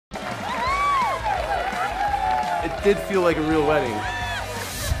did feel like a real wedding.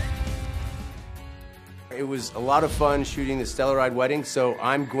 It was a lot of fun shooting the Stellaride wedding, so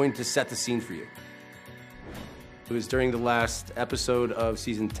I'm going to set the scene for you. It was during the last episode of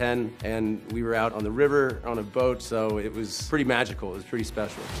season 10, and we were out on the river on a boat, so it was pretty magical. It was pretty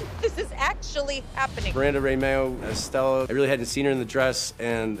special. This is actually happening. Miranda Mayo as Stella. I really hadn't seen her in the dress,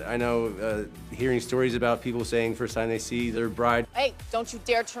 and I know hearing stories about people saying first time they see their bride. Hey, don't you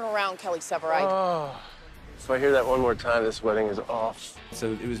dare turn around, Kelly Severide. Oh. If I hear that one more time, this wedding is off.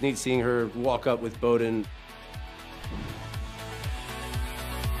 So it was neat seeing her walk up with Boden.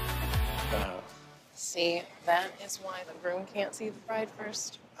 See, that is why the groom can't see the bride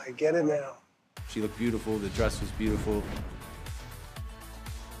first. I get it now. She looked beautiful. The dress was beautiful.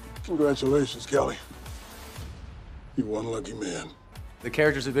 Congratulations, Kelly. You're one lucky man. The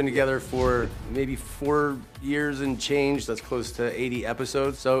characters have been together for maybe 4 years and change. That's close to 80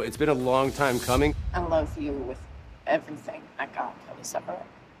 episodes. So it's been a long time coming. I love you with everything I got, Kelly Severide.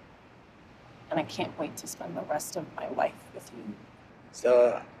 And I can't wait to spend the rest of my life with you.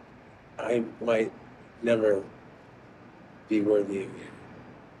 Stella, I might never be worthy of you.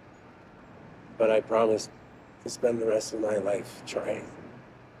 But I promise to spend the rest of my life trying.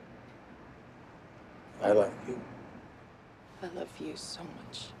 I love you. I love you so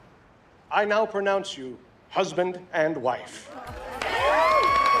much. I now pronounce you husband and wife.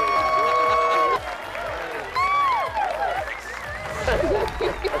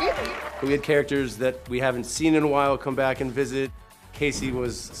 We had characters that we haven't seen in a while come back and visit. Casey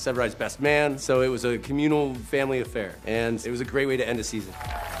was Severide's best man, so it was a communal family affair, and it was a great way to end a season.